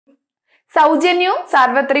സൗജന്യവും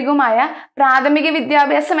സാർവത്രികവുമായ പ്രാഥമിക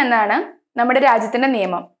വിദ്യാഭ്യാസം എന്നാണ് നമ്മുടെ രാജ്യത്തിന്റെ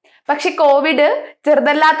നിയമം. പക്ഷെ കോവിഡ്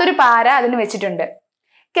ചെറുതല്ലാത്തൊരു പാര അതിന് വെച്ചിട്ടുണ്ട്.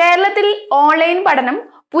 കേരളത്തിൽ ഓൺലൈൻ പഠനം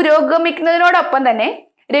പുരോഗമിക്കുന്നതിനോടൊപ്പം തന്നെ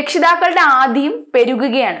രക്ഷിതാക്കളുടെ ആദിയും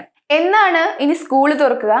പെരുകുകയാണ്. എന്നാണ് ഇനി സ്കൂൾ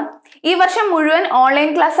തുറക്കുക? ഈ വർഷം മുഴുവൻ ഓൺലൈൻ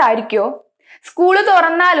ക്ലാസ് ആയിരിക്കുമോ? സ്കൂള്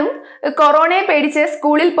തുറന്നാലും കൊറോണയെ പേടിച്ച്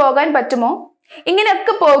സ്കൂളിൽ പോകാൻ പറ്റുമോ?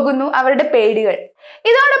 ഇങ്ങനെയൊക്കെ പോകുന്നു അവരുടെ പേടികൾ.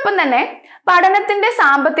 ഇതോടൊപ്പം തന്നെ പഠനത്തിന്റെ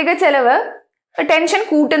സാമ്പത്തിക ചെലവ് ടെൻഷൻ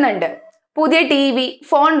കൂട്ടുന്നുണ്ട്. പുതിയ TV,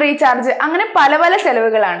 ഫോൺ റീചാർജ്, അങ്ങനെ പല പല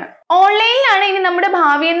ചെലവുകളാണ്. ഓൺലൈനിലാണ് ഇനി നമ്മുടെ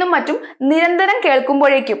ഭാവിയെന്നും മറ്റും നിരന്തരം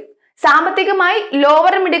കേൾക്കുമ്പോഴേക്കും സാമ്പത്തികമായി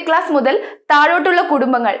ലോവർ മിഡിൽ ക്ലാസ് മുതൽ താഴോട്ടുള്ള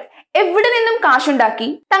കുടുംബങ്ങൾ എവിടെ നിന്നും കാശുണ്ടാക്കി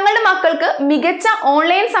തങ്ങളുടെ മക്കൾക്ക് മികച്ച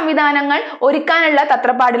ഓൺലൈൻ സംവിധാനങ്ങൾ ഒരുക്കാനുള്ള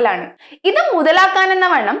തത്രപ്പാടിലാണ്. ഇത് മുതലാക്കാനെന്ന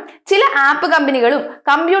വണ്ണം ചില ആപ്പ് കമ്പനികളും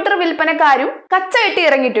കമ്പ്യൂട്ടർ വിൽപ്പനക്കാരും കച്ചകെട്ടി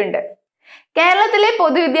ഇറങ്ങിയിട്ടുണ്ട്. കേരളത്തിലെ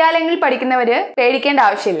പൊതുവിദ്യാലയങ്ങളിൽ പഠിക്കുന്നവര് പേടിക്കേണ്ട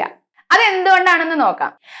ആവശ്യമില്ല. അതെന്തുകൊണ്ടാണെന്ന്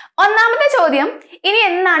നോക്കാം. ഒന്നാമത്തെ ചോദ്യം, ഇനി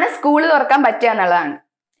എന്നാണ് സ്കൂൾ തുറക്കാൻ പറ്റുക എന്നുള്ളതാണ്.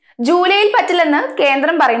 ജൂലൈയിൽ പറ്റില്ലെന്ന്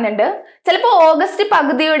കേന്ദ്രം പറയുന്നുണ്ട്. ചിലപ്പോൾ ഓഗസ്റ്റ്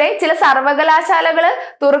പകുതിയുടെ ചില സർവകലാശാലകൾ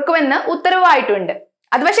തുറക്കുമെന്ന് ഉത്തരവായിട്ടുണ്ട്.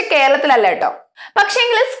 അത് പക്ഷെ കേരളത്തിലല്ല കേട്ടോ.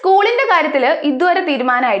 പക്ഷെങ്കിൽ സ്കൂളിന്റെ കാര്യത്തിൽ ഇതുവരെ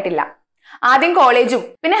തീരുമാനമായിട്ടില്ല. ആദ്യം കോളേജും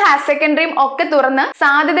പിന്നെ ഹയർ സെക്കൻഡറിയും ഒക്കെ തുറന്ന്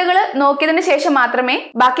സാധ്യതകൾ നോക്കിയതിനു ശേഷം മാത്രമേ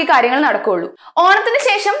ബാക്കി കാര്യങ്ങൾ നടക്കുകയുള്ളൂ. ഓണത്തിന്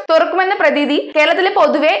ശേഷം തുറക്കുമെന്ന പ്രതീതി കേരളത്തിൽ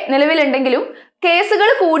പൊതുവെ നിലവിലുണ്ടെങ്കിലും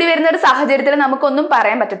കേസുകൾ കൂടി വരുന്ന ഒരു സാഹചര്യത്തിൽ നമുക്കൊന്നും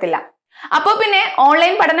പറയാൻ പറ്റത്തില്ല. അപ്പോൾ പിന്നെ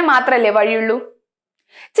ഓൺലൈൻ പഠനം മാത്രമല്ലേ വഴിയുള്ളൂ.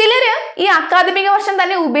 ചിലര് ഈ അക്കാദമിക വർഷം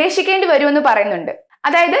തന്നെ ഉപേക്ഷിക്കേണ്ടി വരുമെന്ന് പറയുന്നുണ്ട്.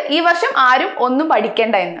 അതായത് ഈ വർഷം ആരും ഒന്നും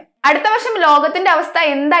പഠിക്കേണ്ട എന്ന്. അടുത്ത വർഷം ലോകത്തിന്റെ അവസ്ഥ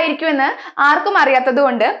എന്തായിരിക്കുമെന്ന് ആർക്കും അറിയാത്തത്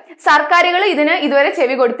കൊണ്ട് സർക്കാരുകൾ ഇതിന് ഇതുവരെ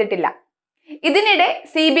ചെവി കൊടുത്തിട്ടില്ല. ഇതിനിടെ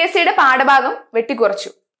CBSEയുടെ പാഠഭാഗം വെട്ടിക്കുറച്ചു.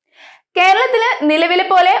 കേരളത്തില് നിലവിലെ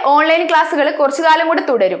പോലെ ഓൺലൈൻ ക്ലാസ്സുകൾ കുറച്ചു കാലം കൂടി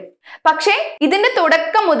തുടരും. പക്ഷേ ഇതിന്റെ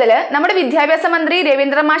തുടക്കം മുതൽ നമ്മുടെ വിദ്യാഭ്യാസ മന്ത്രി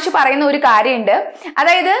രവീന്ദ്ര മാഷ് പറയുന്ന ഒരു കാര്യമുണ്ട്.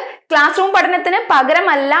 അതായത് ക്ലാസ് റൂം പഠനത്തിന്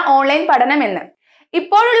പകരമല്ല ഓൺലൈൻ പഠനം എന്ന്.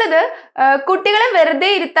 ഇപ്പോഴുള്ളത് കുട്ടികളെ വെറുതെ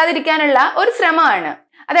ഇരുത്താതിരിക്കാനുള്ള ഒരു ശ്രമമാണ്.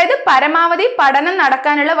 അതായത് പരമാവധി പഠനം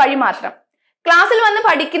നടക്കാനുള്ള വഴി മാത്രം. ക്ലാസ്സിൽ വന്ന്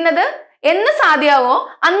പഠിക്കുന്നത് എന്ന് സാധ്യമാവോ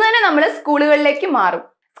അന്ന് തന്നെ നമ്മൾ സ്കൂളുകളിലേക്ക് മാറും.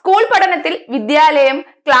 സ്കൂൾ പഠനത്തിൽ വിദ്യാലയം,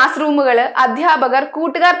 ക്ലാസ് റൂമുകൾ, അധ്യാപകർ,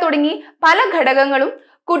 കൂട്ടുകാർ തുടങ്ങി പല ഘടകങ്ങളും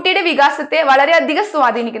കുട്ടിയുടെ വികാസത്തെ വളരെയധികം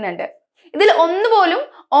സ്വാധീനിക്കുന്നുണ്ട്. ഇതിൽ ഒന്നുപോലും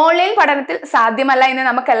ഓൺലൈൻ പഠനത്തിൽ സാധ്യമല്ല എന്ന്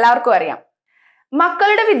നമുക്ക് എല്ലാവർക്കും അറിയാം.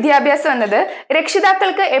 മക്കളുടെ വിദ്യാഭ്യാസം എന്നത്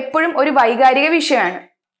രക്ഷിതാക്കൾക്ക് എപ്പോഴും ഒരു വൈകാരിക വിഷയമാണ്.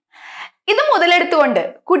 ഇത് മുതലെടുത്തുകൊണ്ട്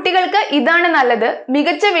കുട്ടികൾക്ക് ഇതാണ് നല്ലത്,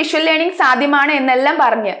 മികച്ച വിഷ്വൽ ലേണിംഗ് സാധ്യമാണ് എന്നെല്ലാം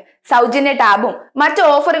പറഞ്ഞ് സൗജന്യ ടാബും മറ്റു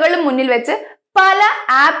ഓഫറുകളും മുന്നിൽ വെച്ച് പല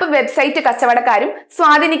ആപ്പ് വെബ്സൈറ്റ് കച്ചവടക്കാരും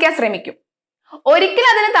സ്വാധീനിക്കാൻ ശ്രമിക്കും. ഒരിക്കൽ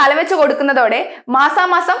അതിന് തലവെച്ച് കൊടുക്കുന്നതോടെ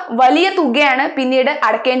മാസാമാസം വലിയ തുകയാണ് പിന്നീട്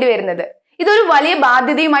അടക്കേണ്ടി വരുന്നത്. ഇതൊരു വലിയ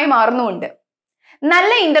ബാധ്യതയുമായി മാറുന്നുമുണ്ട്.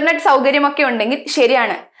 നല്ല ഇന്റർനെറ്റ് സൗകര്യമൊക്കെ ഉണ്ടെങ്കിൽ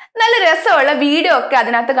ശരിയാണ്, നല്ല രസമുള്ള വീഡിയോ ഒക്കെ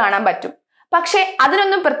അതിനകത്ത് കാണാൻ പറ്റും. പക്ഷെ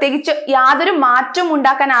അതിനൊന്നും പ്രത്യേകിച്ച് യാതൊരു മാറ്റവും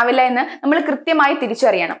ഉണ്ടാക്കാനാവില്ല എന്ന് നമ്മൾ കൃത്യമായി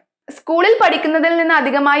തിരിച്ചറിയണം. സ്കൂളിൽ പഠിക്കുന്നതിൽ നിന്ന്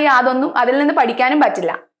അധികമായി യാതൊന്നും അതിൽ നിന്ന് പഠിക്കാനും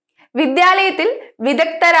പറ്റില്ല. വിദ്യാലയത്തിൽ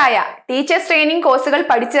വിദഗ്ധരായ ടീച്ചേഴ്സ് ട്രെയിനിങ് കോഴ്സുകൾ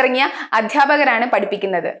പഠിച്ചിറങ്ങിയ അധ്യാപകരാണ്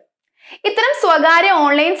പഠിപ്പിക്കുന്നത്. ഇത്തരം സ്വകാര്യ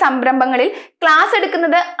ഓൺലൈൻ സംരംഭങ്ങളിൽ ക്ലാസ്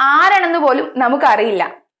എടുക്കുന്നത് ആരാണെന്ന് പോലും നമുക്കറിയില്ല.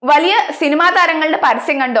 വലിയ സിനിമാ താരങ്ങളുടെ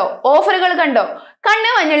പരസ്യം കണ്ടോ ഓഫറുകൾ കണ്ടോ കണ്ണ്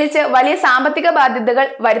മഞ്ഞളിച്ച് വലിയ സാമ്പത്തിക ബാധ്യതകൾ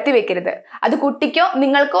വരുത്തി വെക്കരുത്. അത് കുട്ടിക്കോ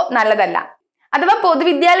നിങ്ങൾക്കോ നല്ലതല്ല. അഥവാ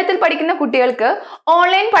പൊതുവിദ്യാലയത്തിൽ പഠിക്കുന്ന കുട്ടികൾക്ക്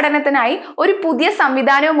ഓൺലൈൻ പഠനത്തിനായി ഒരു പുതിയ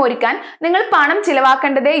സംവിധാനവും ഒരുക്കാൻ നിങ്ങൾ പണം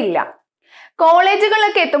ചിലവാക്കേണ്ടതേ ഇല്ല.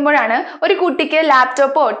 കോളേജുകളിലൊക്കെ എത്തുമ്പോഴാണ് ഒരു കുട്ടിക്ക്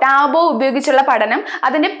ലാപ്ടോപ്പോ ടാബോ ഉപയോഗിച്ചുള്ള പഠനം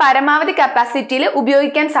അതിന്റെ പരമാവധി കപ്പാസിറ്റിയിൽ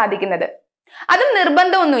ഉപയോഗിക്കാൻ സാധിക്കുന്നത്. അതും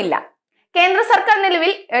നിർബന്ധമൊന്നുമില്ല. കേന്ദ്ര സർക്കാർ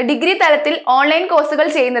നിലവിൽ ഡിഗ്രി തലത്തിൽ ഓൺലൈൻ കോഴ്സുകൾ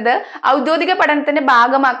ചെയ്യുന്നത് ഔദ്യോഗിക പഠനത്തിന്റെ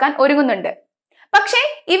ഭാഗമാക്കാൻ ഒരുങ്ങുന്നുണ്ട്. പക്ഷേ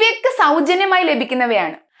ഇവയൊക്കെ സൗജന്യമായി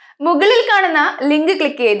ലഭിക്കുന്നവയാണ്. മുകളിൽ കാണുന്ന ലിങ്ക്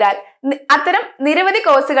ക്ലിക്ക് ചെയ്താൽ അത്തരം നിരവധി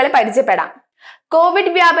കോഴ്സുകളെ പരിചയപ്പെടാം.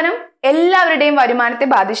 കോവിഡ് വ്യാപനം എല്ലാവരുടെയും വരുമാനത്തെ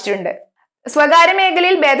ബാധിച്ചിട്ടുണ്ട്. സ്വകാര്യ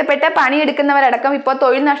മേഖലയിൽ ഭേദപ്പെട്ട പണിയെടുക്കുന്നവരടക്കം ഇപ്പോൾ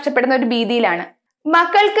തൊഴിൽ നഷ്ടപ്പെടുന്ന ഒരു ഭീതിയിലാണ്.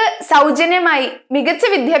 മക്കൾക്ക് സൗജന്യമായി മികച്ച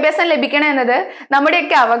വിദ്യാഭ്യാസം ലഭിക്കണം എന്നത്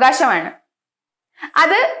നമ്മുടെയൊക്കെ അവകാശമാണ്.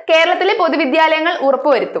 അത് കേരളത്തിലെ പൊതുവിദ്യാലയങ്ങൾ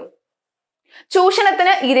ഉറപ്പുവരുത്തും.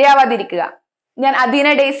 ചൂഷണത്തിന് ഇരയാവാതിരിക്കുക. ഞാൻ അദീന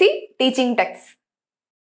ഡേസി, ടീച്ചിങ് ടെക്സ്.